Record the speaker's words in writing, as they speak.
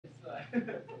It's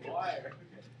a wire.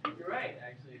 You're right,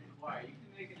 actually, it's a wire. You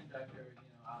can make an inductor,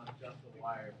 out of just a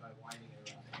wire by winding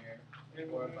it around here,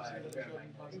 or by a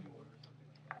ferromagnetic cord or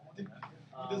something like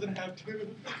that. He doesn't have to.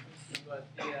 But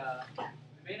the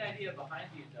main idea behind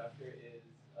the inductor is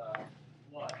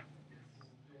what? It's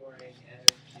storing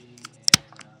energy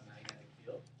in a magnetic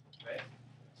field, right?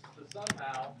 So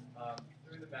somehow,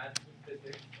 through the magic of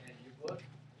physics, and your book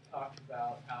talks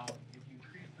about how if you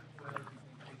increase the coils, you can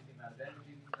increase the amount of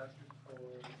energy the inductor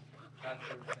stores, that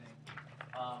sort of thing.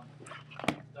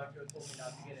 The doctor told me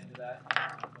not to get into that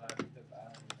because I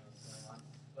don't really know what's going on.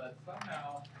 But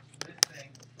somehow, this thing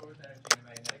stores energy in a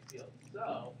magnetic field.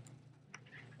 So,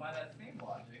 by that same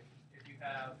logic, if you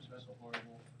have just a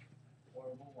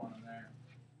horrible one in there,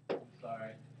 I'm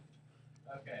sorry.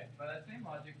 Okay, by that same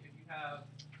logic, if you have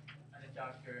an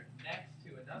inductor next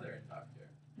to another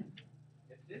inductor,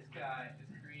 if this guy is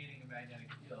creating a magnetic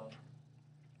field,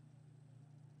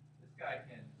 this guy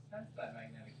can sense that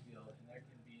magnetic field, and there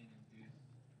can be an induced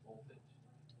voltage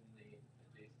in the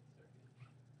adjacent circuit.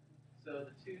 So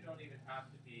the two don't even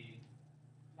have to be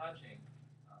touching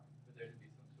for there to be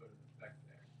some sort of effect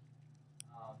there.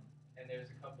 And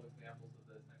there's a couple examples of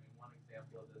this. I mean, one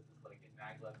example of this is like in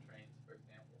maglev trains, for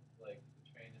example. Like the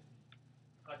train is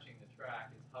touching the track,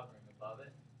 it's hovering above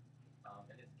it,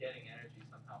 and it's getting energy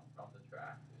somehow from the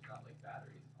track. There's not like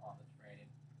batteries on the train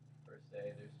per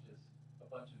se. There's just a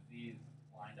bunch of these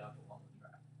lined up along the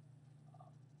track.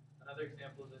 Another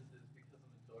example of this is because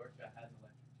I'm a dork, I had an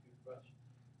electric toothbrush.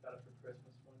 Got it for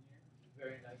Christmas one year. It was a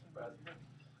very nice present.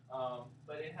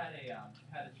 But it had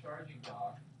a charging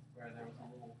dock where there was a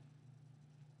little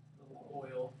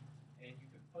coil, and you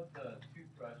could put the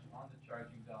toothbrush on the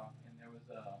charging dock, and there was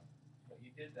a when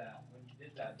you did that,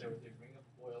 there was a ring of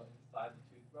coil inside the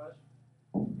toothbrush,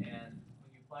 and when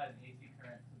you applied an AC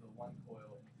current to the one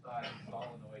coil inside, the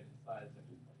solenoid inside is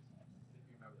actually if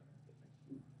you remember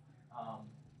that.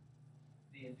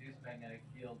 The induced magnetic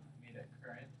field made a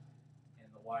current in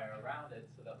the wire around it,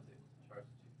 so that was able to charge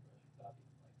the toothbrush without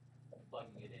even like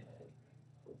plugging it in.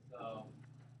 So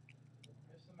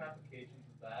there's some applications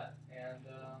of that, and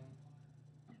a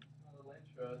little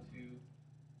intro to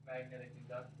magnetic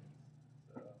inductance.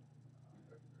 So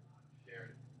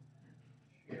shared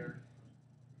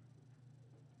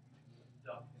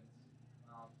inductance.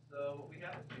 So what we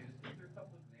have to do is go through a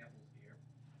couple examples here.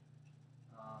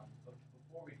 But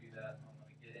before we do that, I'm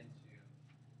going to get into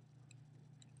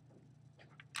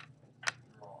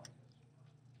drawing.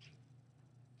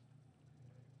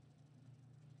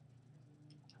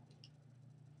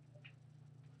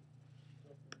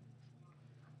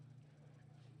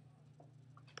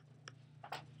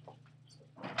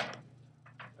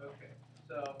 Okay,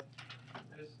 so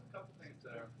there's a couple things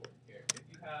that are important here. If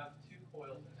you have two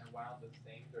coils and they're wound the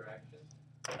same direction,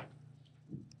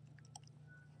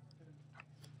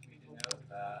 we denote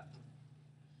that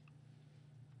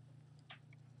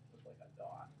with like a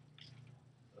dot.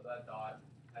 So that dot,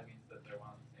 that means that they're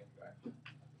wound the same direction.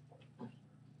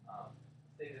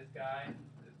 Say this guy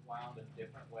is wound a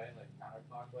different way, like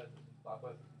counterclockwise, this is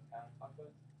clockwise, this is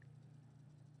counterclockwise.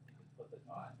 You just put the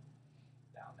dot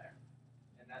down there.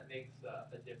 And that makes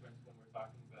a difference when we're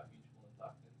talking about mutual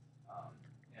inductance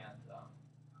and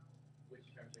which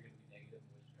terms are going to be negative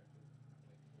and which terms are going to be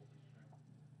voltage terms.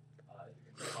 Is it going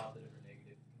to be positive or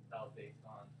negative? You can tell based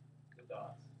on the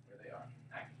dots where they are.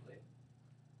 Actually,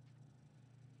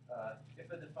 if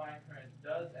a defined current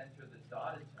does enter the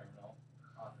dotted terminal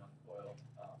on one coil,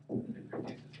 it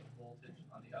produces a voltage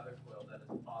on the other coil that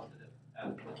is positive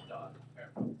at the dotted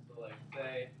terminal. So like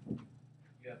say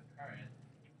you have current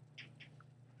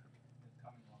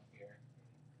coming along here,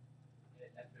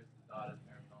 it enters the dotted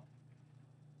terminal.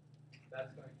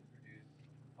 That's going to produce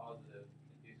positive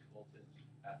induced voltage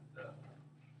at the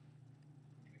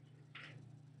mixture terminal.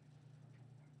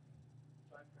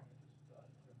 That's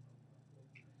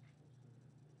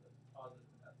positive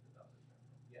at the dotted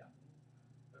terminal. Yeah.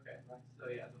 Okay. So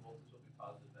yeah, the voltage will be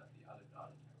positive at the other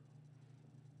dotted terminal.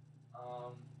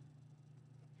 I'm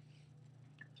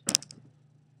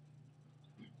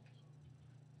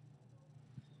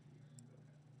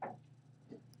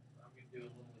going to do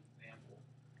a little example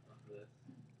of this.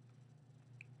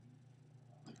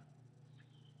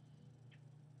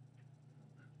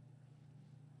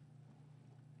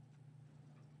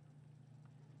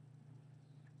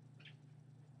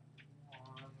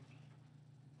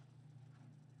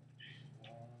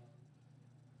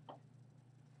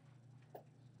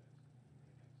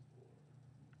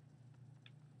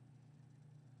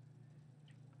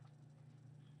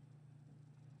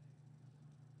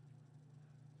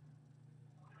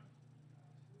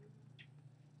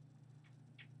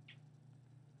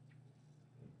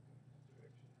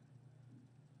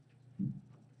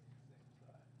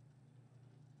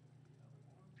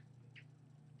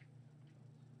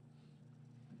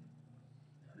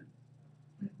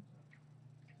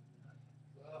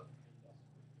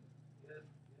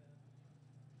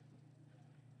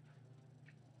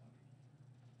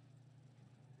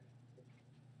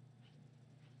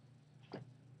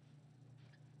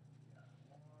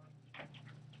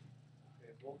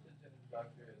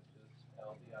 inductor is just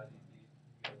LDIDT.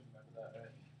 You guys remember that,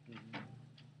 right? Mm-hmm.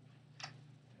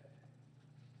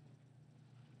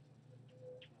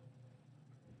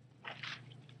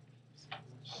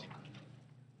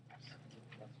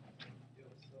 Yo,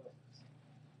 what's up?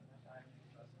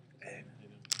 Hey,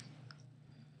 Okay.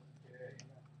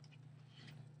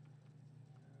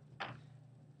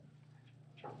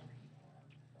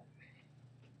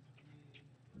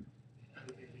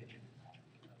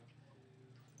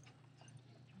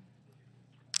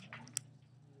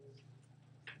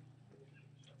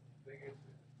 Figures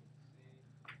we can see.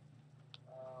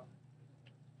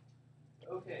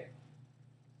 Okay,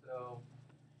 so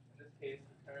in this case,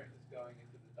 the current is going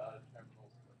into the dotted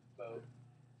terminals of both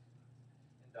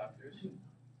inductors.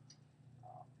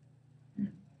 Um,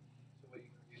 so what you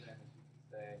can do then is you can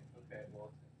say, okay,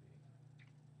 well it's going to be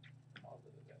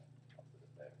positive there,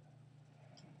 positive there.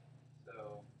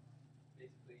 So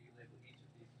basically you label each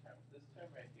of these terms. This term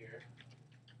right here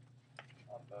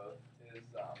on both is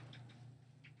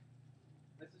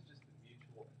this is just the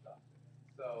mutual inductance.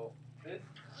 So this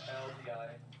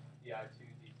LDI, DI2,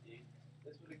 DT,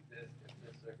 this would exist if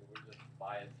this circuit were just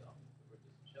by itself. If we're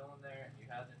just chilling there and you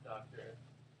had an inductor,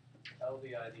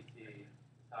 LDI DT is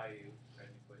how you write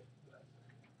an equation for that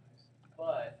circuit.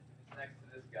 But if it's next to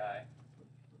this guy,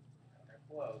 and they're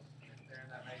close, and they're sharing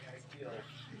that magnetic field,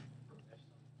 there's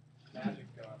some magic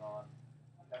going on.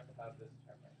 You have to have this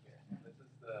term right here. This is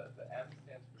the M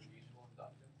stands for mutual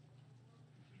inductance.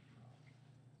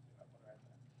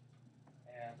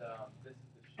 And this is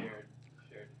the shared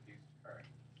diffused current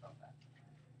from that.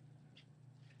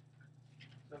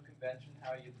 So convention,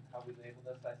 how we label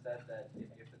this, I said that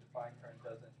if the defined current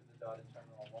does enter the dotted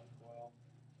terminal on one coil,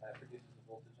 it produces a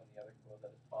voltage on the other coil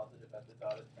that is positive at the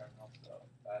dotted terminal. So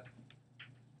that's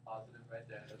positive right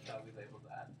there. That's how we label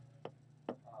that.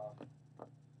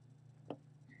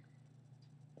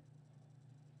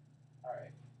 All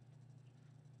right.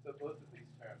 So both of these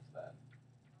terms then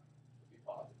would be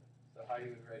positive. So how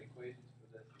you would write equations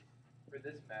for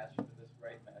this mesh, for this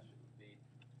right mesh, it would be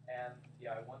M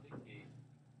di1 dt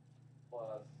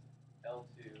plus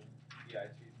L2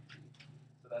 di2 dt.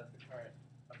 So that's the current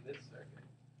from this circuit,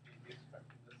 the induced current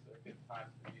from this circuit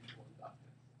times the mutual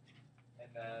inductance. And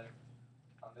then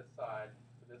on this side,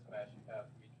 for this mesh, you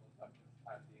have mutual inductance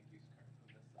times the induced current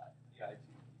from this side, di2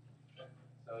 dt.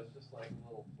 So it's just like a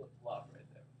little flip-flop right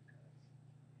there with the currents.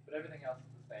 But everything else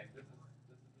is the same. This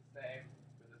is the same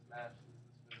for this mesh, this is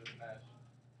for this mesh.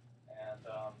 And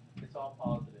it's all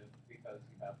positive because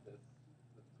you have this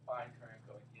defined current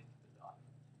going into the dot.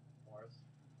 Morris?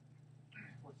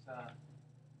 What's the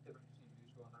difference between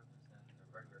mutual inductance and the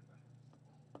regular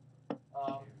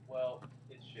inductance? Well,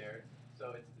 it's shared,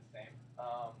 so it's the same.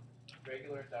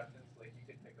 Regular inductance, like you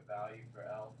could pick a value for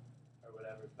L or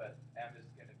whatever, but M is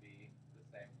going to be the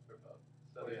same for both.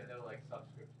 So there's no like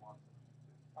subscript 1.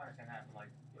 I understand that, but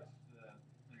like, what's the,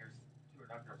 when there's two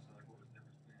inductors, so like, what was the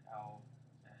difference between L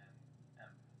and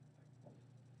M? Like,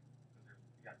 because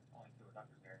you got only two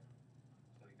inductors there,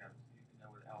 so you can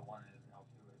know what L1 is and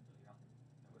L2 is, but you don't know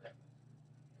what M is.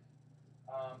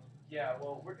 Yeah,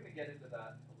 well, we're going to get into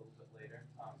that a little bit later,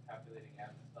 calculating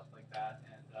M and stuff like that.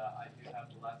 And I do have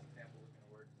the last example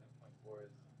we're going to work 10.4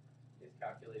 is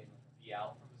calculating V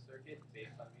out from the circuit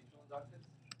based on mutual inductance.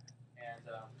 And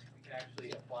we can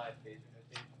actually apply phasor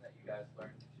notation that you guys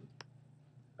learned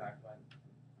back when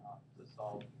to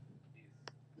solve these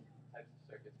types of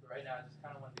circuits. But right now, I just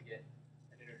kind of wanted to get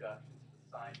an introduction to the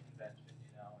sign convention,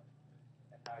 you know,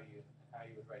 and how you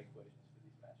would write equations for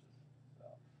these meshes. So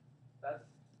that's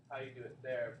how you do it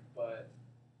there. But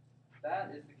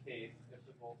that is the case if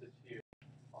the voltage here,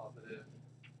 positive,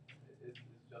 is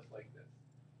just like this.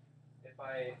 If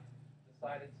I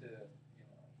decided to, you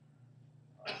know,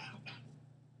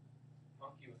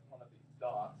 monkey with one of these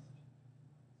dots,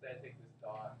 say I take this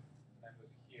dot and I move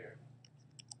it here,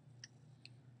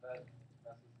 that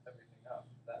messes everything up.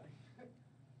 That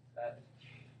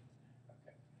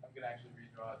okay. I'm gonna actually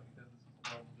redraw it because this is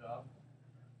a horrible job.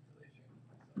 Really ashamed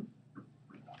of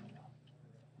myself.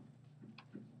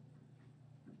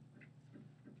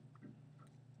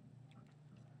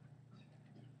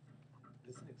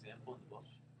 Is this an example in the book?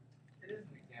 It is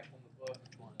an example in the book.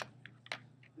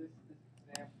 This is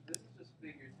just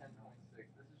figure 10.6.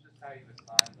 This is just how you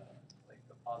assign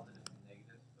the positives and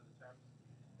negatives for the terms.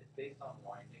 It's based on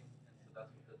winding, and so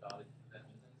that's what the dotted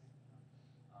convention is.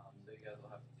 So you guys will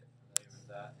have to get familiar with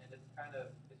that. And it's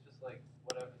just like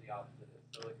whatever the opposite is.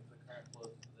 So like if the current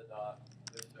flows into the dot,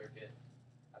 the circuit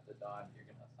at the dot, you're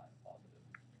gonna assign positive.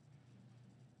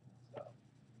 So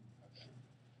okay.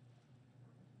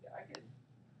 Yeah, I could.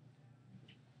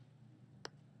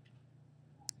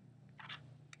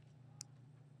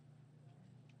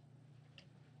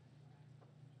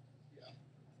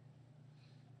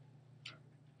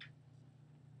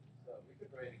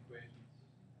 write equations.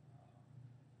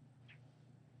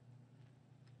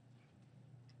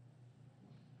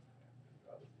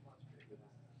 Draw this much bigger.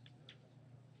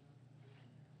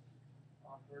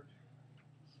 Awkward.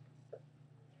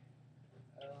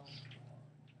 L.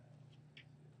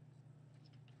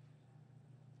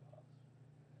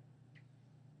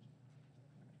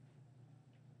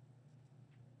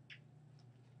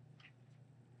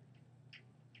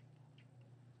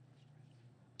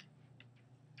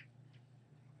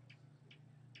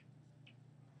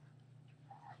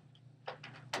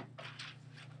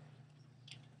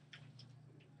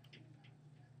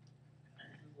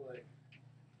 This is like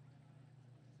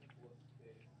simplest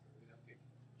case, so we don't get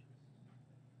confused.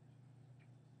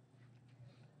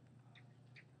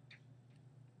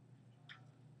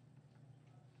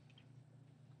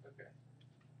 Okay.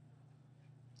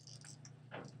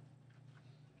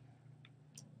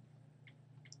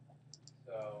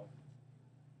 So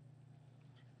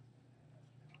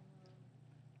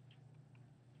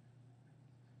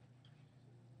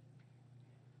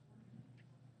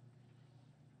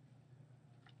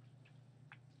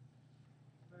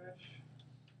mesh.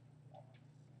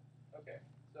 Okay.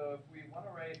 So if we want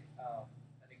to write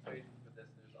an equation for this,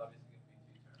 there's obviously going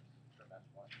to be two terms for mesh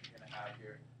one. You're going to have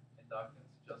your inductance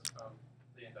just from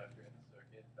the inductor in the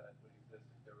circuit that would exist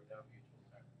if there were no mutual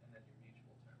term, and then your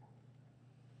mutual term.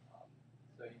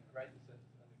 So you can write this as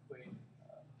an equation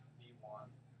V1.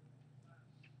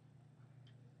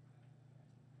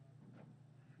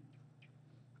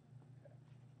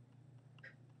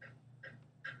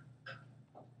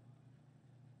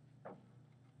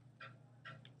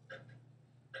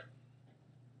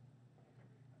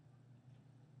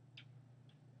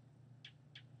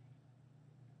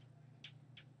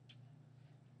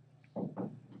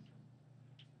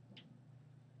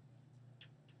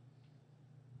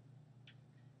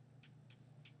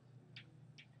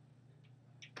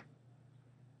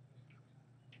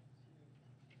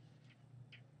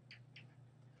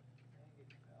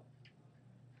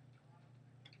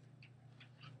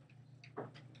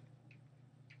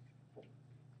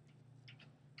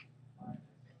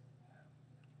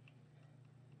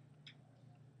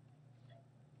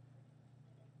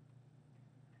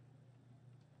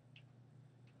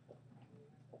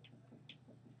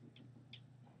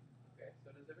 Okay,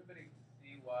 so does everybody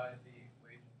see why the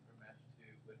equation for mesh 2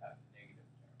 would have negative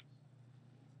terms?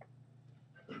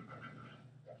 So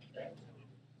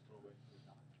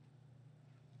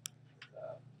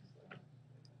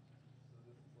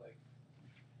this is like,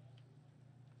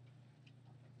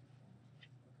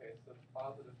 okay, so the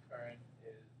positive current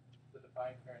is, the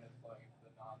defined current is flowing into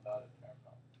the non-dotted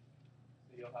terminal.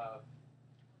 So you'll have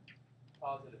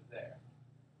positive there.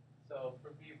 So for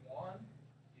V1,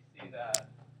 you see that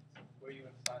where you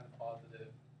assign the positive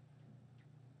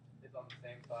is on the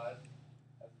same side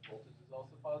as the voltage is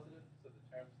also positive. So the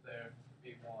terms there for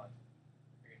V1 are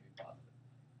going to be positive.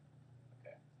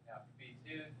 Okay. Now for V2,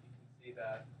 you can see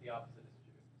that the opposite is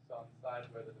true. So on the side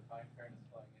where the defined current is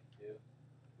flowing into,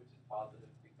 which is positive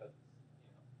because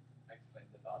I explained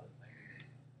the dotted thing,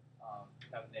 you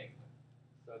have negative.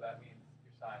 So that means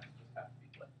your signs just have to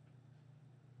be flipped.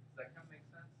 Does that kind of make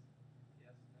sense?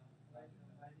 Yes, no?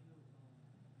 Why do you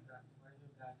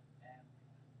got M?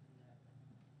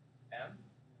 M?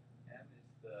 M is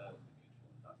the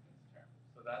mutual inductance term.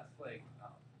 So that's like,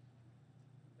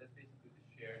 that's basically the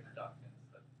shared inductance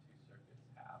that the two circuits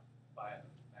have by a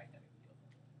magnetic field.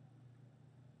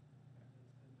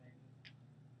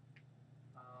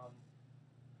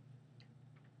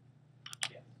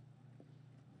 Yes.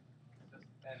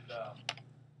 And,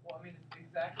 well, I mean, it's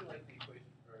exactly like the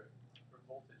equation for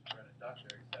voltage for an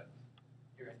inductor, except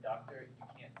your inductor, you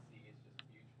can't see, it's just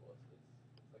mutual.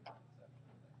 It's like a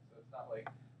conceptual thing. So it's not like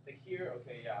here,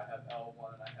 okay, yeah, I have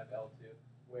L1 and I have L2.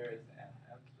 Where is M?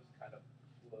 M's just kind of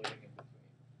floating in between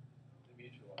the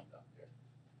mutual inductor.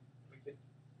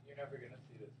 You're never going to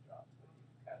see this drop, but you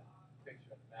can kind of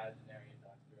picture an imaginary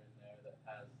inductor in there that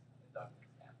has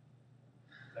inductance M.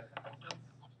 Does that kind of make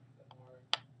sense? Is that more?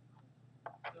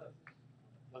 It does.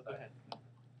 Go ahead.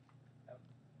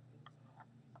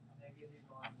 Negative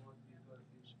on both because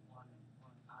it's one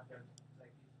other,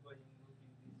 like it's going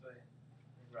looking this way.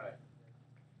 Right.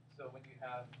 So when you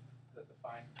have the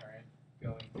defined current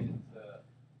going into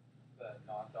the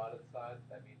non-dotted side,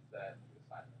 that means that you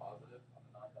assign positive on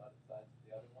the non-dotted side to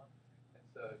the other one. And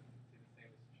so you can see the same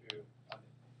is true on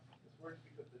this works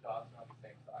because the dots are on the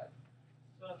same side.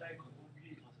 So like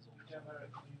whichever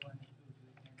we want to choose,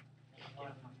 we can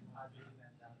one is positive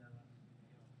and the other one is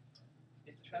zero.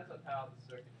 It depends on how the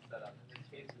circuit is set up. In this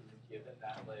case, we were given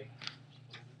that, like,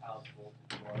 this is how the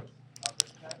voltage was on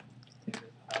this guy, and this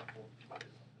is how the voltage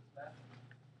is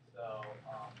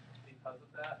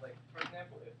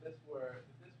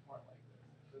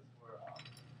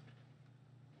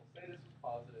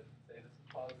positive, say this is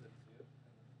positive 2 and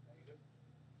this is negative,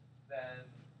 then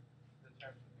the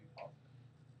term should be positive.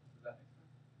 Does that make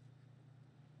sense?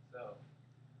 So,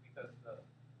 because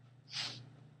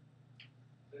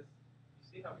this, you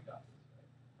see how we got this, right?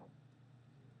 You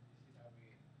see how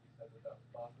we said that that was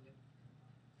positive?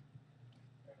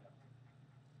 Or no?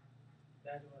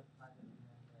 That was positive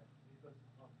and that because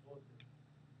of both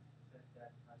said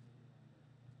that positive and that.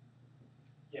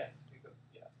 Yes, because,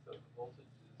 yeah, so the voltage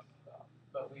is,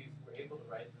 but we were able to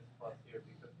write this plus here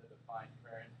because the defined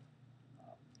current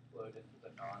flowed into the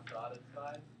non-dotted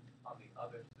side on the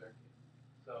other circuit.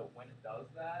 So when it does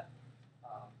that,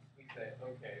 we say,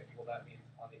 okay, well that means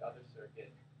on the other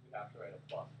circuit, we have to write a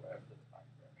plus wherever the defined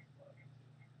current is flowing into.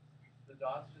 The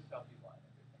dots just help you line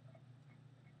everything up.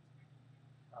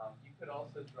 You could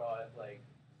also draw it like,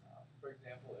 for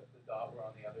example, if the dot were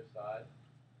on the other side,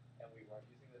 and we weren't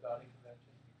using the dotting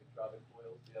convention, you could draw the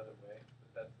coils the other way,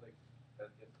 but that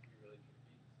gets to be really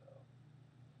tricky, so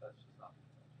that's just not the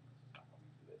convention, that's just not how we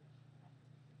do it.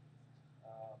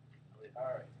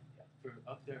 Alright, yeah. For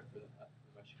up there for the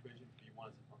mesh equation, V1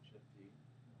 is a function of T.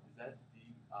 Is that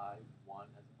DI1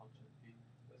 as a function of T?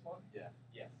 This one? Yeah.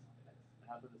 Yes, it is.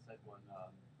 How about the second one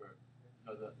for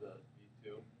the V2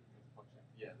 as a function of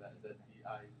T? Yeah, is that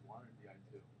DI1 or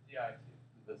DI2? DI2.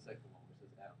 The second one where it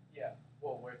says M. Yeah,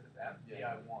 well, where it says M,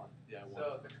 Yeah. DI1. DI1.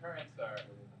 So the currents are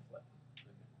flipped.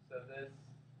 So this,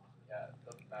 yeah,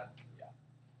 doesn't matter, yeah.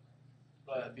 Should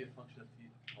that be a function of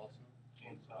T also?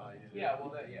 Yeah,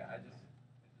 well, I just,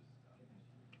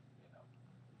 you know,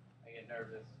 I get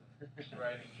nervous and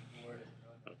writing keyboard is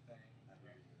really my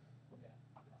thing. Yeah.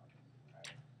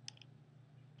 Alright.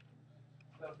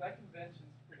 So if that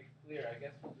convention's pretty clear, I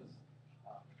guess we'll just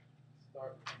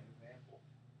start with an example.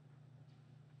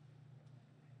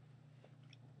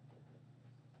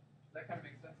 Does that kind of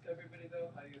make sense to everybody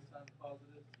though? How do you assign the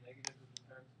positives and negatives of the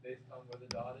terms based on where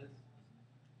the dot is?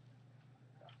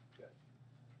 Yeah, good.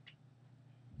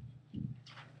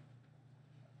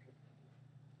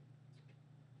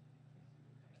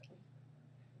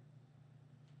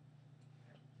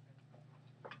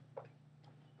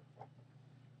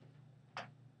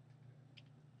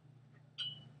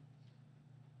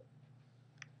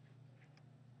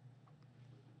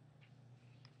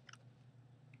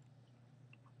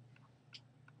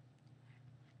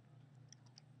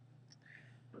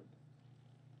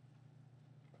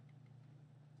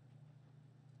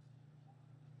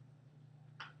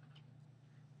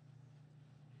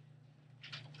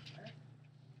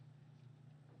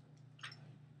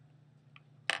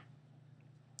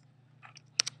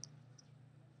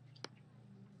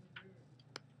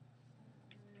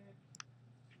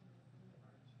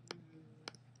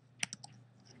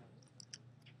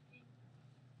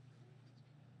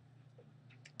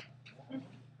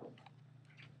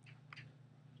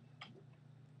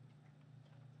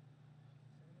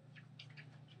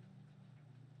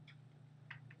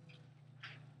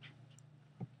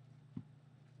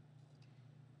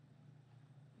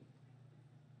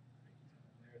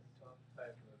 There's some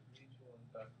type of mutual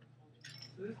inductance.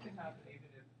 So this can happen even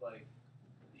if like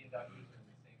the inductors are in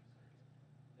the same circuit.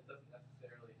 It doesn't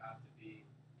necessarily have to be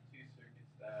two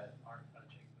circuits that aren't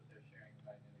touching but they're sharing a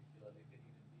magnetic field. It could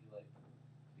even be like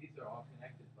these are all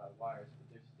connected by wires, but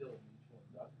there's still a mutual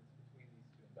inductance between these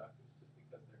two inductors just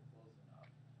because they're close enough.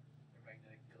 Their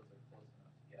magnetic fields are close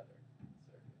enough together in the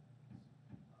circuit.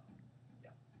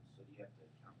 Yeah. So do you have to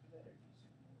account for that, or do you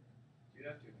just ignore it? You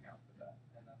have to account for that,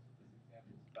 and that's what this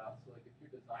example is about. So like if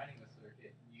you're designing a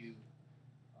circuit, you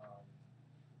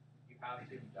have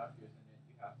two inductors in it,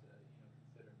 you have to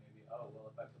consider maybe, oh well,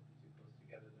 if I put the two close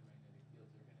together, their magnetic fields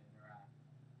are going to interact,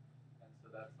 and so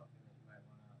that's something that you might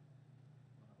want to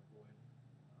avoid,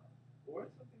 or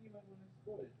it's something you might want to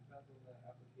exploit. It depends on the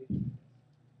application.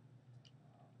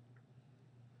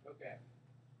 Okay,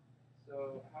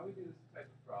 so how we do this type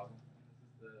of problem, and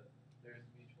this is there's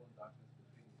mutual inductance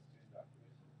between these two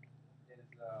inductors, is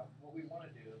what we want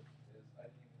to do is, I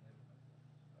didn't even label myself,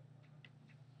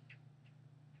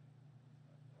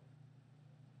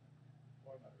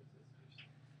 or my resistors.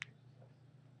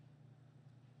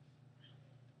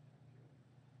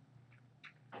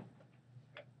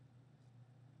 Okay.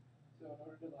 So in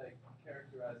order to like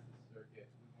characterize this circuit,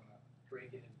 we want to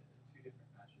break it into two different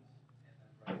meshes and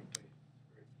then write equations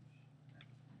for each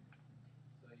mesh.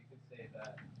 So you could say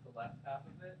that the left half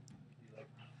of it would be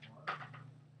like mesh 1,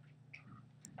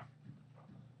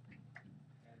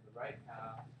 and the right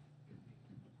half would be mesh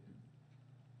 2.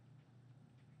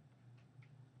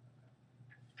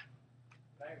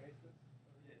 Can I erase this?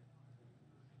 Yeah.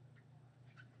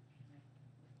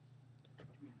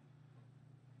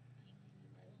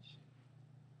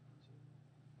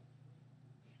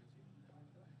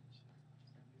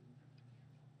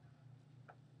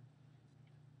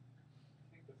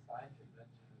 sign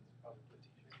convention is probably the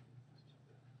teacher needs to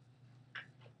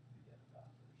get that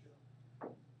for sure.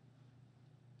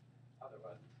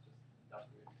 Otherwise, it's just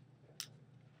inductive.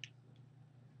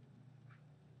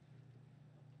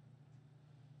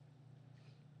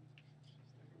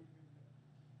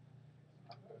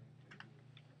 I'm going to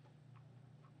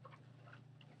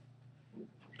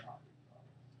not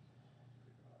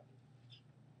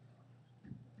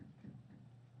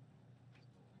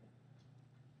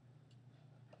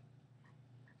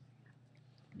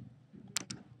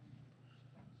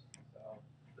So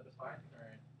the defined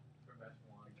current for mesh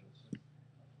one is just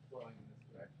flowing in this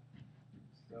direction.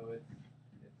 So it's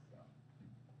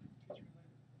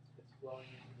flowing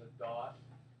into the dot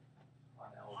on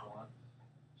L1,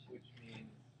 which means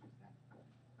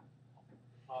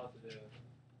positive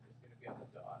is going to be on the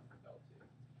dot of L2.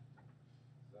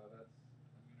 So that's,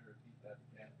 I'm going to repeat that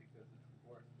again because it's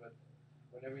important, but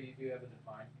whenever you do have a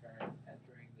defined current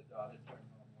entering the dotted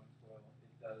terminal in one coil, it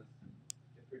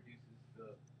produces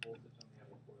the voltage on the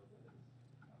other coil that is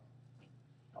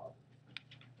positive.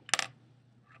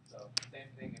 So same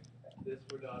thing, if this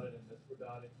were dotted and this were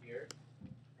dotted here,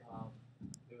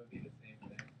 it would be the same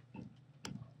thing. It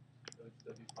would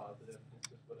still be positive, it's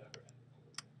just whatever end the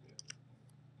coil is going to do.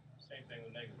 Same thing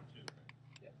with negative too, right?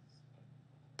 Yes.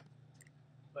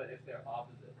 But if they're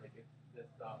opposite, like if this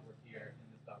dot were here and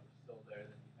this dot were still there,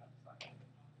 then you'd have a sign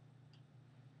convention.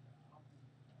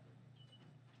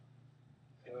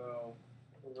 So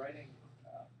we're writing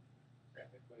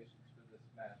equations for this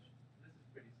mesh. This is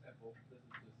pretty simple. This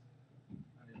is just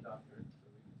an inductor, so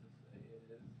we can just say it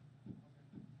is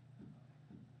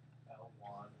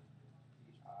L1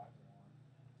 DI1.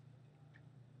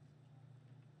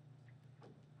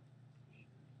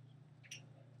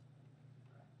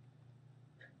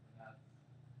 And that's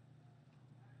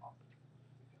opposite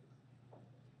because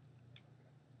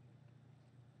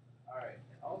alright,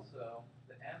 and also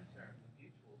the M term, the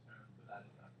mutual term for that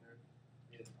inductor,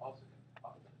 is also going to be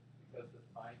positive because the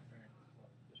defined current is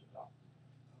flowing to the dot.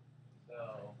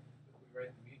 So if we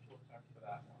write the mutual term for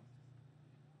that one,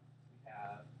 we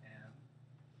have M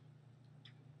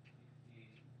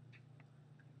dt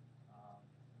and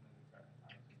then the current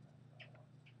times the that one.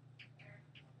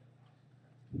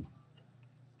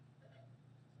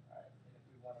 Alright, and if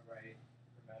we want to write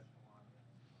for mesh one, this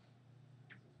is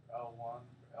for L1,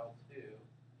 for L2, we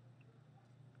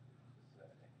can just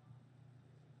say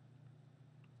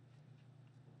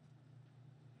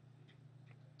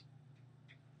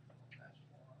mesh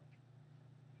one.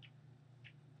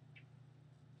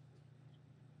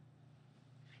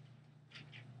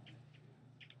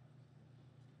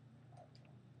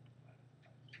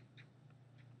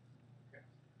 Okay.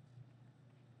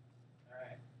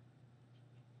 Alright.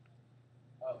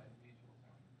 Oh, and mutual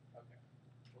term. Okay.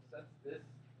 Well, since this is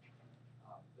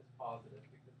positive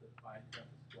because the defined term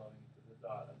is flowing into the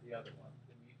dot of the other one,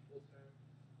 the mutual term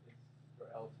is for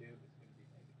L2 is going to be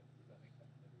negative. Does that make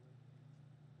sense to everyone?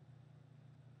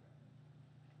 Okay.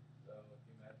 So if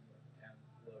you imagine like an M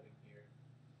floating here,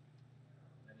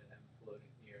 and then an M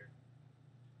floating here,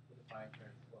 the defined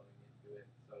term is flowing into it,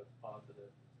 so it's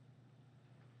positive.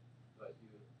 But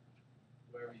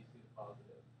wherever you see the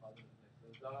positive is next to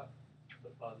the dot,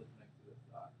 the positive is next to this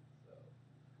dot. So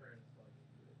current is flowing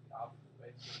into it the opposite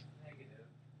way, so it's negative.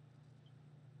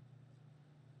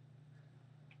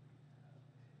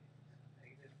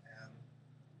 Negative M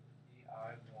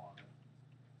DI1 dt.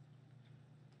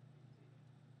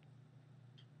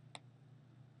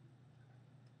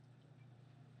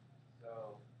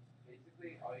 So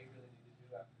basically all you really need to do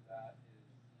after that is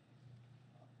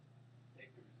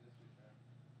take the resistor term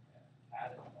and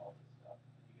add it to all this stuff,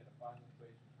 and you get a final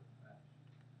equation for the mesh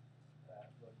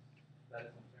that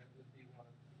is in terms of D1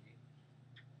 of T,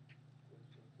 which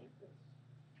looks like this.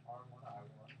 R1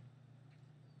 I1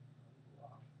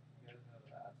 you guys know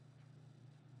that,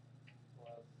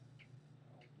 plus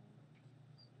L1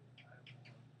 I1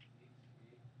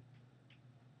 dt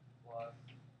plus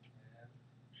N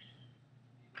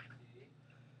dt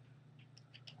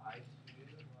I2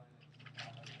 minus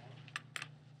I1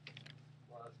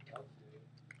 plus L2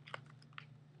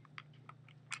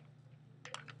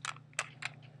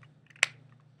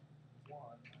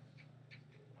 I1 minus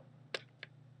I2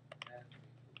 and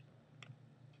mutual term N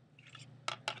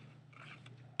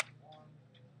I1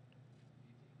 dt.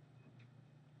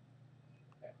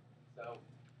 Okay, so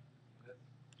this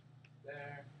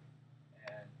there,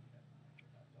 and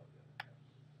that's all the other terms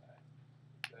to this guy.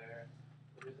 There.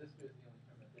 The resistor is the only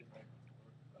term that didn't make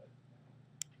work, but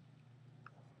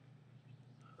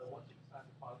so once you decide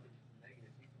the positives and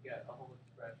negatives, you can get a whole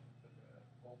expression for the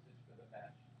voltage for the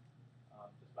mesh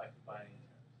just by combining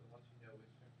terms. So once you know which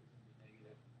terms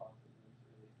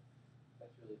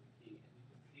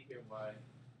here why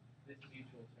this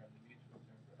mutual term, the mutual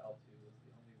term for L2, is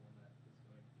the only one that is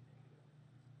going to be negative.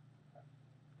 Okay.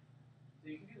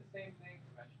 So you can do the same thing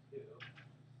for mesh 2.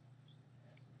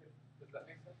 Does that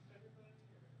make sense to everybody?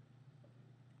 Or?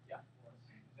 Yeah.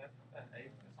 That's not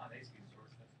an AC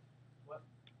source. That's What?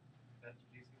 that's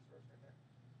DC source right there.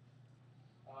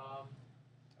 No,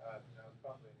 it's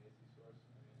probably an AC source.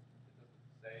 I mean, it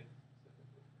doesn't say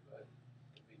specifically, but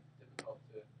it'd be difficult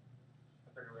to.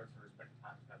 I figure we have to respect the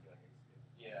time. It's gotta be like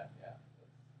AC. Yeah, yeah.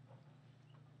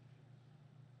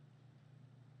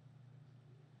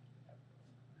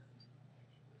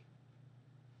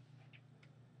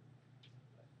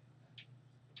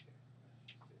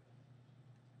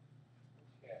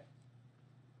 Okay.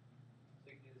 So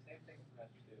you can do the same thing for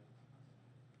mesh 2,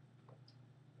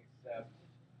 except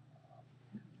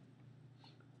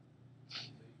so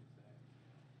you could say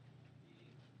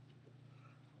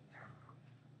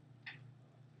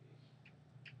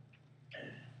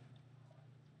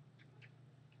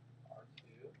R2,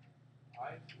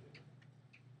 I2,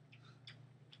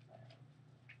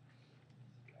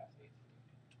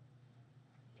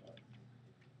 yeah, A2,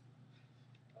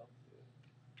 plus L2,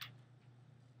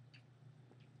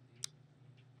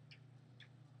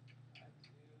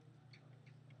 I2,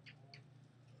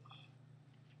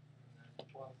 and then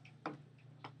plus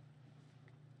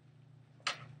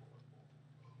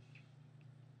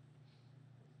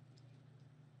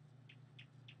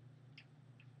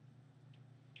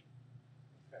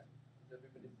okay. Does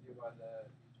everybody see why the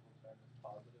mutual term is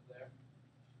positive there?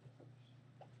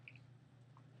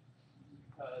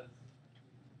 Because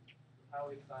how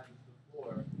we assigned this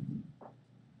before,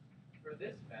 for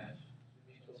this mesh, the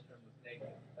mutual term was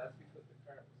negative. That's because the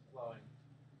current was flowing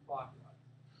clockwise,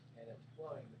 and it's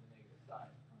flowing to the negative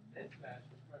side. On this mesh,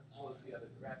 the current flows the other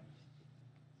direction,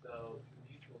 so the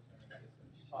mutual term is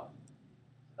going to be positive.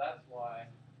 So that's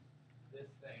why this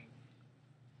thing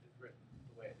is written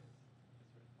the way it is.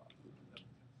 It's written positive. Does that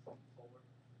make sense? Solar?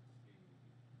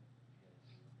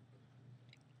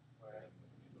 Where?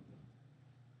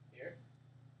 Here?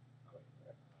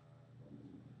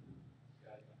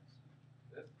 Yeah,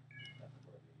 this?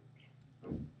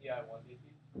 Yeah, 1 dp.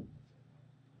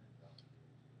 Yeah, I'm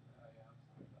sorry about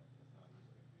this.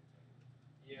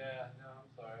 Yeah, no,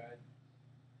 I'm sorry. I'm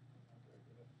not very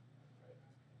good at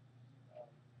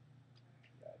right.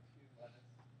 Yeah, 2 minus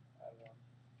I1.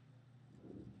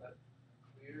 Is that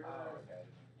clear? Oh, okay.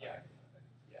 Yeah.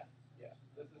 Yeah. Yeah.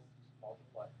 This is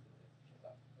multiplied to this.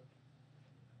 So, okay.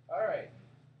 All right.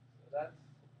 So that's.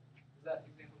 Does that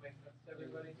example make sense to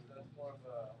everybody? So that's more of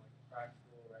a like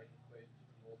practical writing equation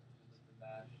for voltages of the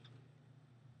mesh,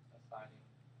 assigning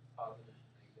positives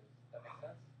and negatives. That make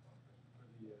sense? For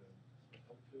the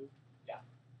L2? Yeah.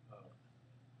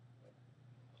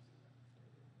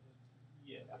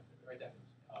 Yeah. Yeah. Right there.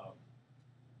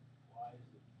 Why is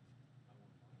it I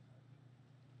want to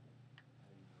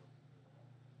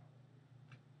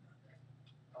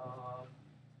How do you know?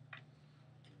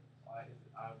 Why is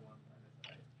it I1 minus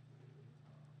I2?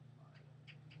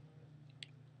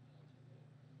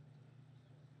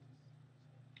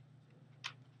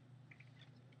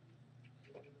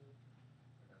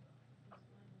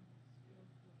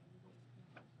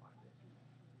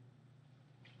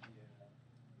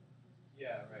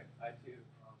 Yeah, right. I2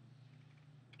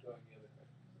 going the other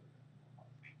direction.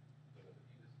 So you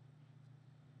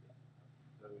just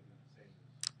So is it the same as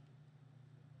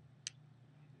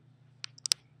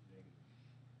negative?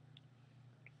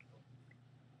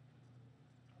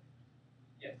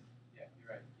 yes, yeah, you're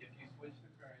right. If you switch the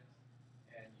currents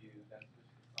and you then switch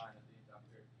the sign of the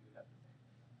inductor, you would have the same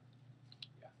thing.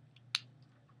 Yeah.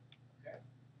 Okay.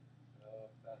 So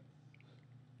if that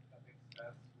makes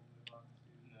sense, we'll move on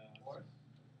to Morse.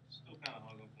 Still kind of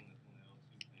hung up on the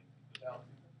L2 thing The because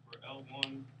L2. for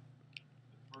L1,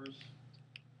 the first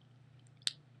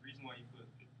reason why you put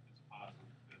it's positive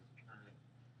because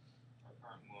our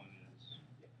current one is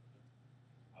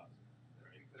positive,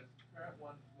 right? Because current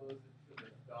one flows into the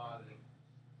dotted.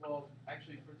 Well,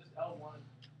 actually, for just L1,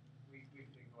 we can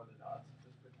ignore the dots.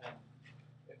 Just pretend.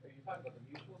 Are you talking about the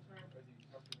mutual term or the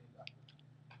term for the inductor?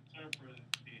 Term for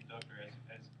the inductor as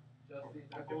Just for the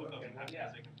inductor. both of Okay, them well, as yeah.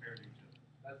 they compare to each other.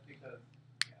 That's because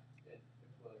it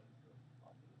flows into the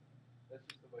positive. That's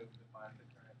just the way we define the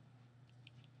current.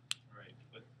 Right,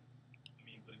 but I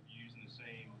mean, but if you're using the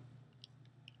same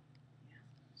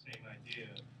idea,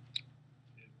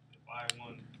 if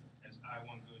I1 as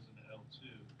I1 goes into L2,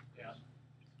 Yeah.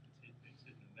 it's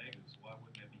hitting the negative, so why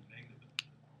wouldn't that be negative?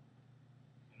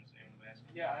 You understand what I'm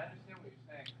asking? Yeah, I understand what you're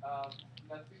saying.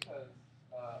 That's because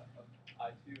of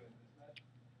I2 in this mesh.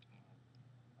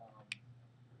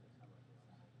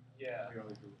 Yeah.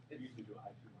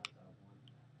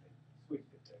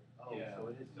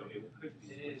 So it could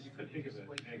be. It is. You could think of it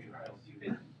switch negative the currents.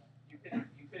 L2. You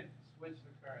could switch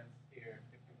the currents here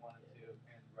if you wanted to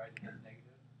and write it as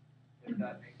negative. If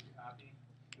that makes you happy,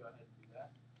 go ahead and do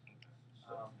that.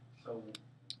 So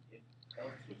if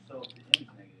L2, so if the n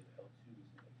is negative, L2 is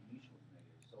negative, the mutual is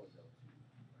negative, so is L2,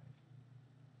 right?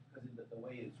 Because the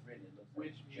way it's written, it looks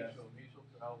Which like just mutual? Mutual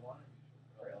for L1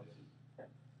 or mutual for for L2.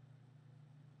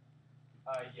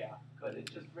 L2? Yeah, but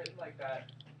it's just written like that.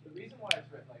 The reason why it's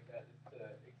written like that is to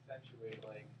accentuate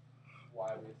like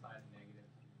why we assign a negative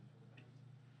to the mutual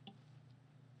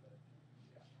terms.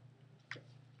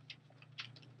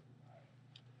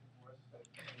 But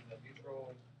yeah. The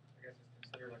neutral, I guess, is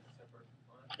considered like a separate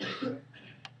component.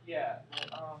 Yeah.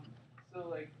 So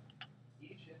like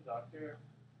each inductor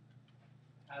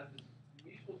has this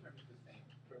mutual term is the same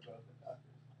for both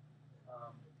inductors.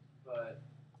 But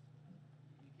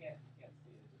you can't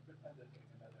see it. Just pretend there's like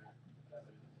another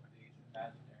big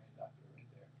imaginary inductor right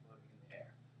there floating in the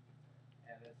air.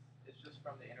 And it's just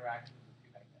from the interaction of the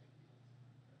two magnetic fields.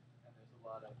 And there's a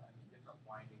lot of different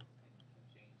windings can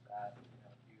change that, if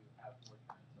you have more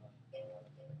turns on one aspect or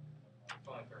It's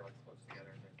only if they're like close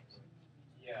together.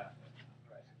 yeah,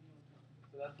 right.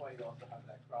 So that's why you also have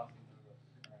that crossing over of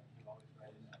the current. You always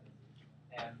write it as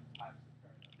m times the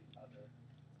current of the other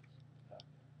inductor.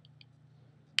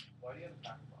 Why do you have a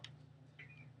time clock?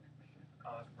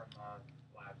 Oh, that's from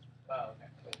labs. Oh, okay.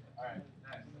 Cool. All right.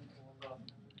 Nice. So,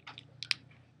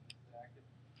 I could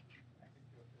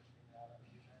go fishing now. That would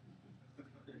be nice.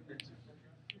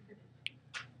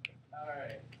 All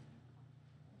right.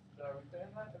 So are we clear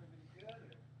on that? Everybody good?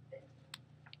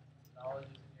 Or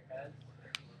knowledge is in your heads or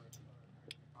your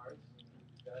hearts?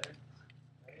 Better?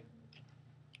 Right?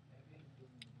 Maybe?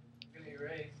 I'm gonna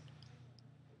erase.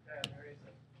 Okay, I'm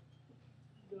erasing.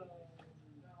 No.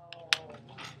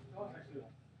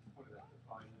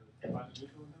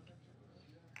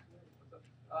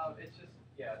 It's just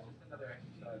another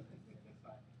exercise in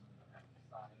sign.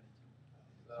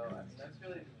 So I mean that's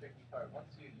really the tricky part. You'll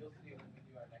see when we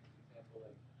do our next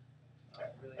example,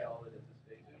 like really all it is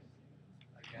phasors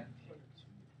again.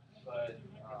 But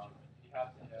you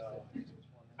have to know which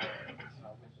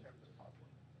terms are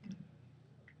possible.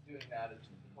 Doing that is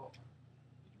difficult.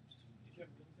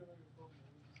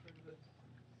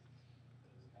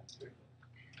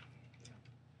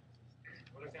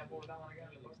 What example was that one again?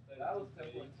 That was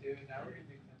simple 2. Now we're gonna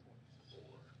do simple 4.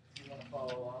 If you want to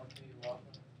follow along with me, you're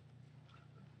welcome.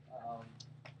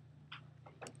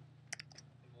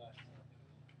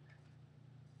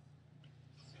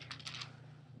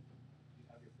 You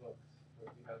have your books, or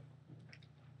if you have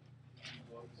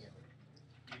books,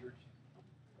 your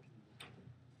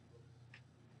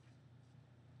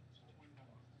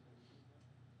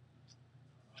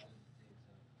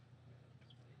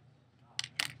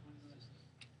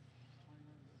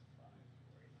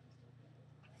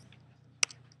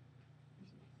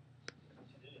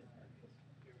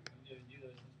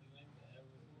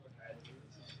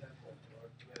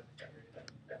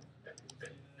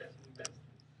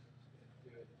do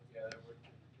it together, work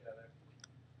together.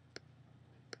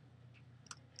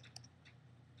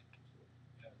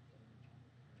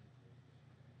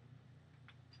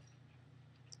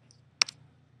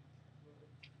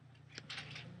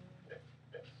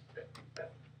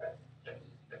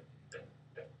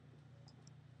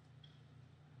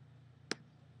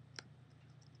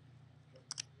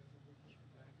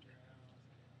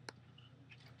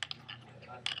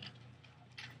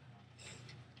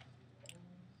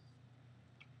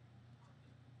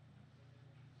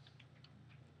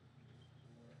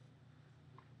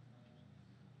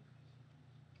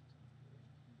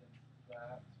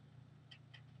 That.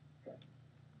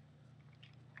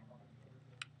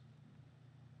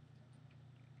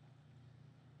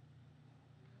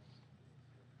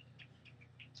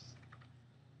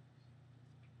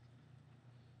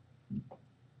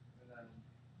 And then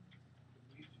the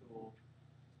mutual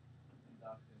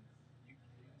inductance, you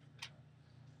can use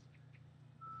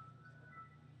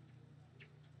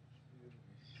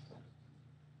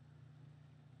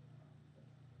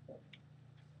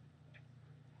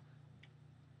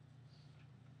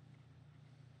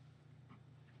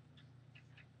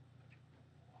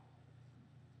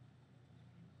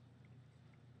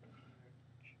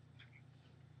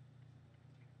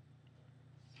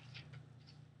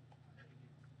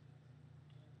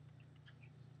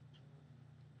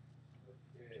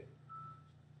okay.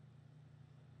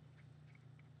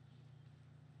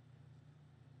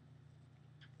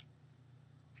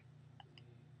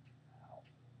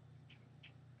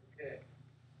 Okay,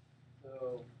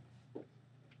 so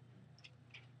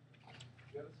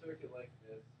you have a circuit like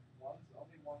this.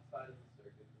 Only one side of the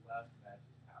circuit, the left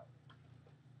matches power.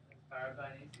 powered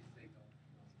by an AC signal,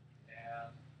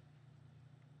 and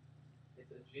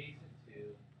it's adjacent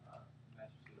to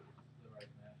mesh 2, which is the right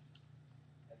mesh,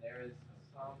 and there is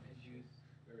some induced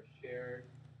or shared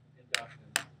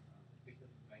inductance because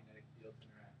of magnetic fields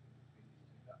interacting between these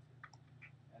two inductors.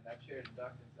 And that shared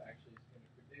inductance actually is going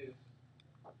to produce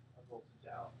a voltage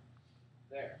out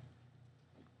there.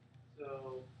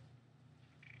 So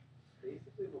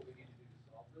basically what we need to do to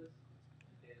solve this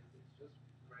is it's just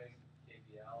writing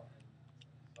KVL and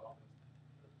solving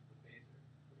the phasor.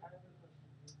 Another question,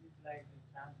 is it like the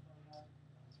transformer?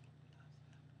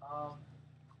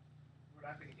 We're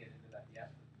not going to get into that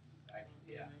yet, but this is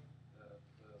actually, yeah, the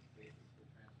basics of the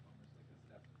transformers, like a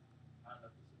step, I don't know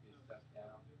if this would be a step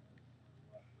down or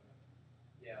what, but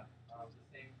yeah, the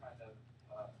same kind of,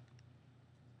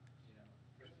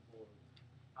 principle of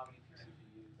how many turns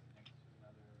you use next to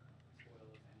another coil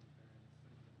of n turns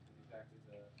is exactly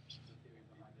the theory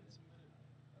behind it in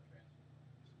a transformer.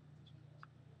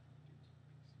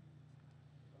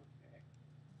 Okay,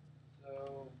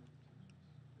 so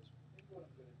I think what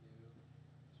I'm going to do is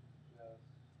just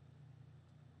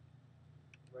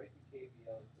write the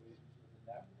KVL equations for the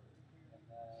network, and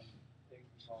then take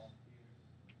some volunteers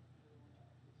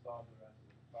to solve the rest of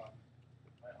the problem.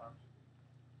 My arms are big.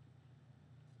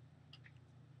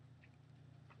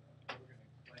 So we're going to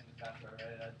explain this after I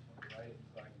write it. I just want to write it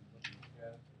so I can look at the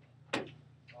graph and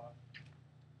talk.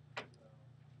 So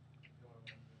ignore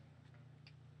what I'm doing.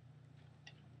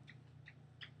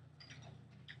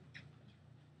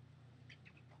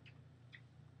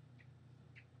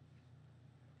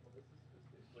 Well, this is just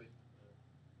the equation for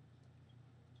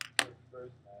the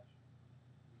first mesh.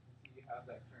 You can see you have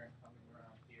that current coming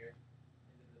around here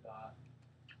into the dot.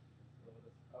 So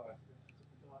this, oh, I forgot to put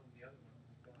the dot on the other one. Oh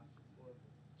my gosh, it's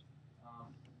horrible.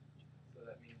 So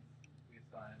that means we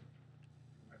assign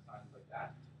our signs like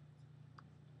that.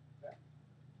 Okay.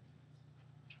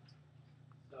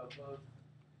 So both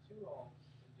 2 ohms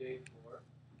and J4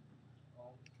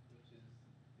 ohms, which is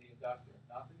the inductor,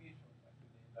 not the mutual inductor,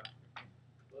 the inductor.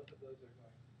 Both of those are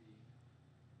going to be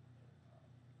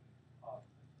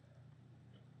positive there.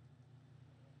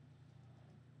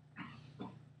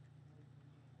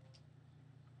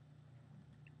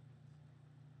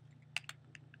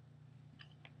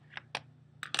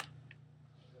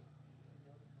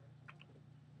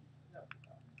 No.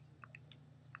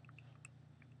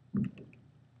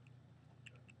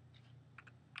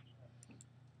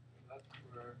 That's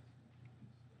for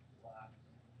last.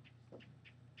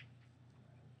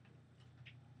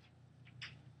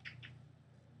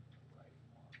 Right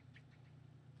one.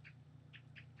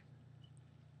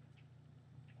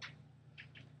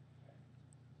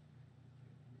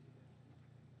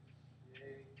 Okay. J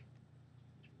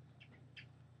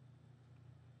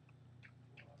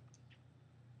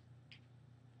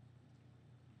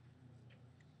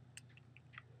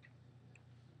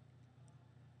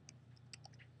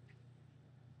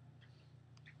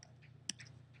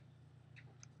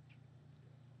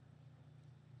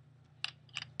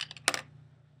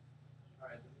All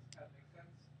right, does this kind of make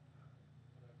sense?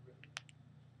 What I've written?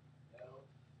 No.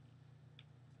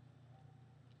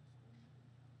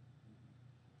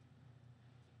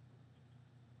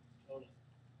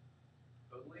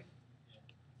 Totally? Yeah.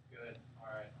 Good. All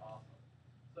right. Awesome.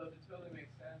 So if it totally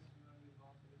makes sense, you want to move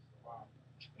on to this? Wow.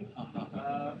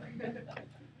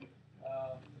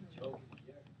 So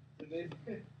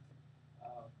basically,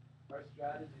 our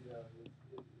strategy though is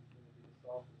going to be to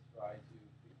solve this for I2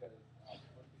 because once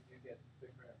we do get the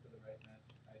current for the right mesh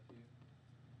I2,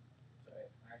 which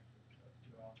I actually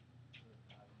drew off the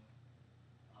pattern,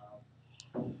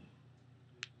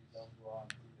 usually don't draw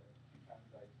on theta times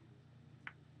I2 is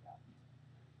going to be yeah.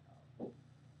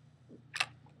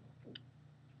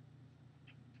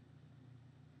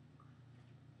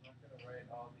 I'm not going to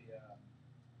write all the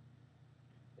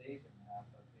phasor math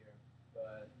up here,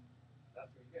 but that's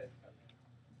where you guys come in.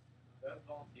 Do I have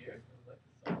volunteers that would like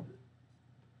to solve this?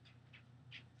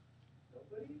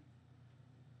 Nobody?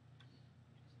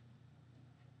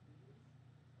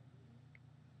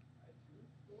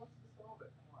 Who wants to solve it?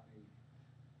 Come on, Abe.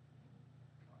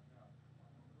 Come on, no. Come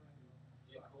on.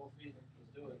 Yeah, cold feet. Let's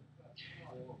do it.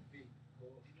 Cold feet.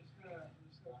 Cold. I'm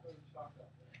just gonna throw the chalk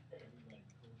out there. Everybody,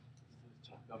 cool.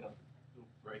 Let's do it. Little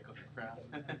break up the crowd.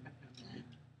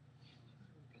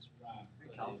 Because Rob.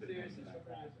 Seriously, somebody listen.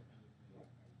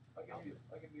 I'll give you,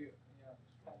 Everybody.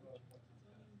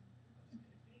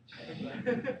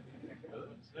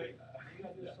 You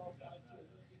gotta do a solve I2.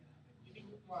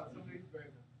 Come on, somebody's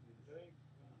brave enough to do this.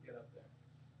 Get up there.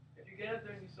 If you get up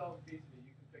there and you solve a piece of it,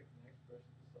 you can pick the next person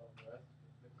to solve the rest.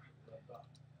 Left off.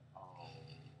 Oh.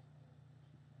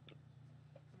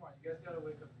 Come on, You guys gotta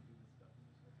wake up and do this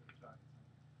stuff.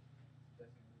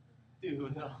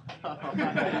 Dude, no. I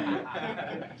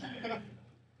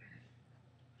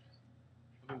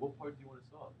mean, what part do you want to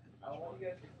solve? I want you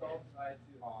guys to solve side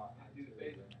 2 and do the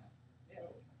phasor math.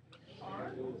 Yeah.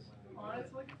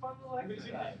 It's like a fun little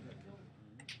exercise.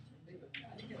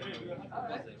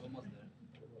 Alright.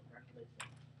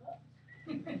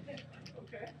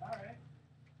 Okay, alright.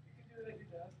 You can do it at your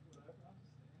desk, whatever.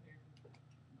 I'm just sitting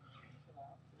here. Chill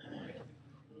out.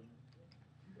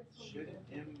 Should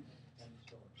M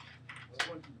let's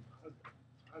go into the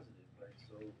positive, right?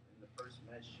 So in the first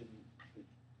mesh, shouldn't the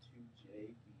 2J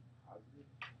be positive?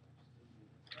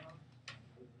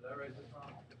 Did I write this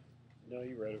wrong? No,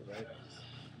 you read it right.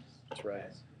 That's right.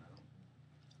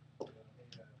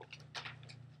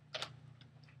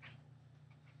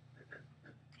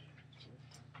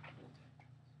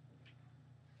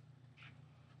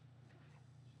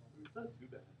 It's not too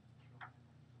bad.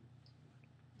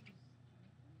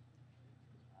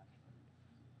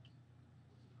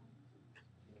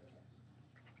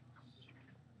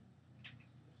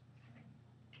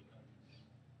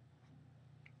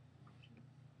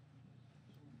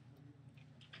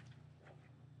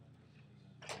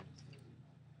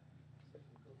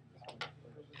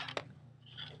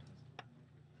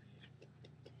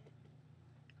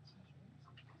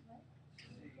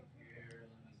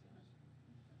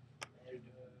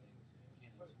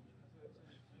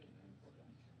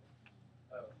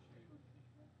 Oh,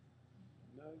 shoot.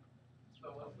 No. So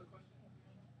what's the question?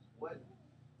 What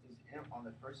is M on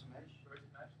the first mesh? First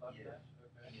mesh, left Yeah.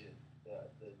 mesh? Okay. Yeah,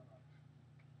 the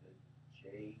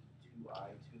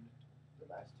J2I2, the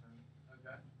last term.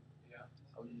 Okay. Yeah.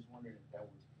 I was just wondering if that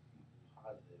would be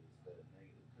positive instead of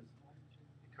negative, because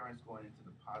the current's going into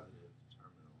the positive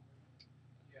terminal.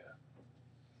 Yeah.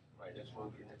 Right, that's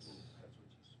what you, that's what you,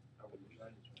 how we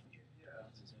Yeah.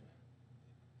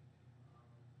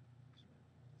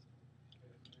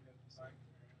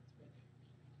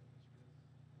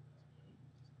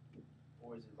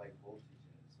 Or is it like voltage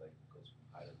and it's like goes from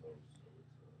high to low, so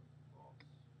it's loss?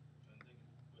 I'm thinking,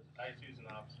 was I2 is in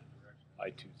the opposite direction?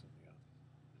 I two something else.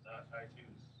 Because I2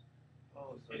 is,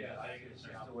 Oh, so Yeah, it's negative just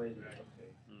is the way that, opposite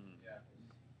okay. Mm. Yeah.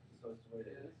 So it's the way It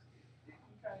that is. You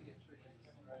can kind of get tricky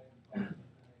right in positive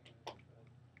and negative, but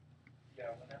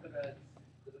yeah, whenever that's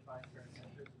the defined current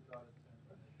enters the dotted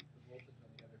term, the voltage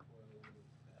on the other coil will be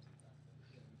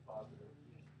positive.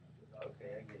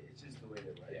 Okay, I get it. It's just the way to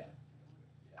write Yeah. it.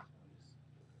 Yeah.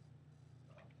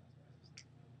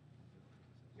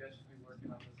 You guys should be working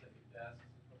on this at your desks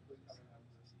and hopefully coming up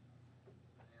with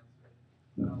an answer.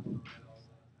 I don't want to write all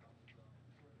that on the phone.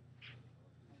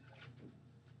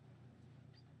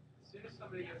 As soon as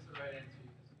somebody gets the right answer,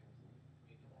 you just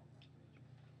give it to me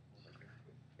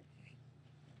immediately.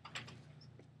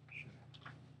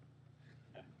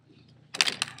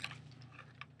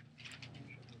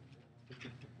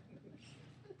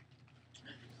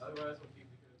 Otherwise, we'll keep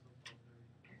it here until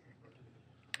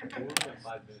 12:30. We'll have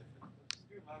 5 minutes.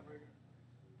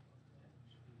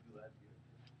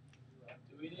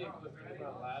 Do we need equipment for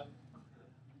a lab?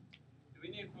 Do we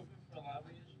need equipment for a lab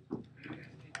we use? You just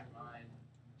need your mind.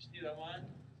 Just need a mind?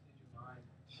 Just need your mind.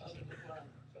 Sounds like a plan.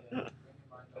 Yeah, bring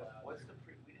your mind to lab. What's the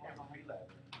pre, we didn't have a pre-lab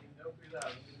or anything. No pre-lab,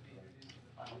 we're going to be introducing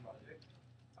the final project.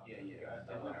 Yeah,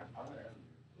 I went earlier.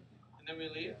 And then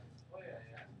we leave? Oh, yeah,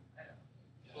 yeah. I know.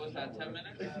 So is that 10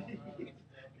 minutes?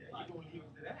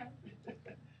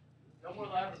 No more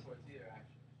lab reports either,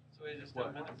 actually. So it's just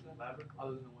 10 minutes then?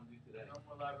 Other than the one due today. No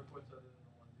more lab reports other than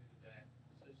the one due today.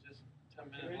 So it's just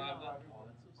 10-minute lab then? Oh,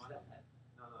 that's so sad.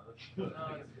 No,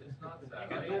 No, it's not sad.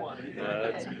 You can do one.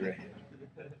 That's great.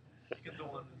 You can do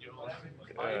one in your own.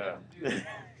 All you have to do is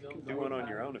build Do one on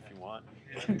your own if you want.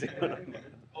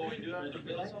 Oh, we do have to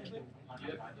build something?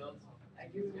 You have to build something.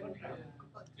 It's gonna be good.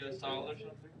 Get a solid or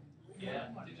something?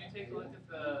 Yeah. Did you take a look at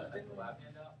the lab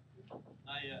handout?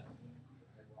 Not yet.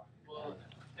 Well,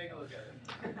 take a look at it.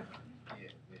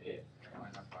 Yeah. Why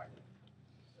not buy it?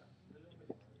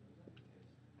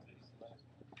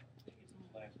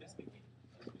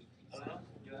 I don't know.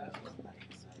 You ask.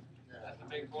 That's a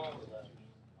big coil. Did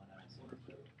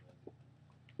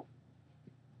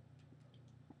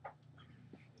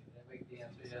I make the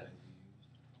answer yet?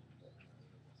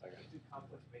 Too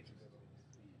complex matrix.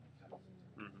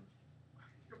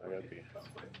 I gotta be.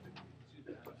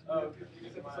 Oh, you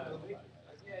can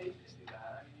yeah, you should do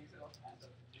that. I mean, you could also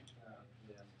do stuff.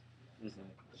 Mhm.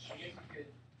 I guess you could,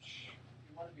 if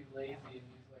you want to be lazy and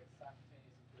use like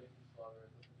simultaneous equation solver,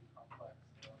 it doesn't be complex,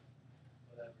 so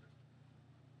whatever.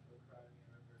 Go cry me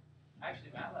a river.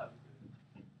 Actually, MATLAB is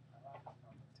good. MATLAB is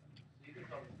complex. So you can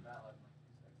solve this in MATLAB in like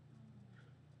 2 seconds.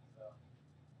 So,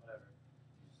 whatever.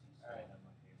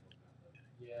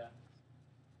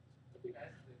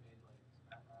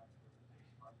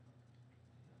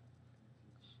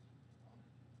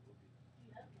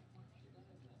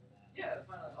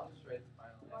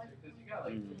 got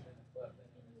like 2 minutes left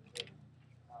anyways,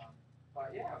 but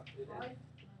yeah, it is. It's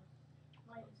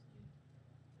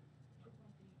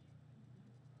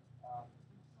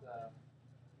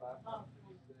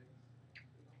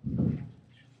 5.36.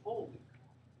 Holy.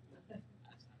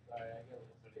 Sorry, I get a little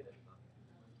skittish.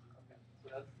 Okay, so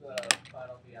that's the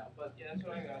final V out. But yeah, that's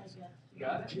what I got. You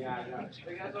got it? Yeah, I got it.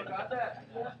 You guys all got that?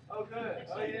 Oh, good.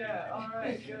 Oh, yeah. All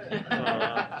right, good. I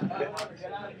Aw. don't want to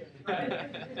get out of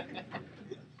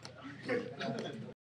here.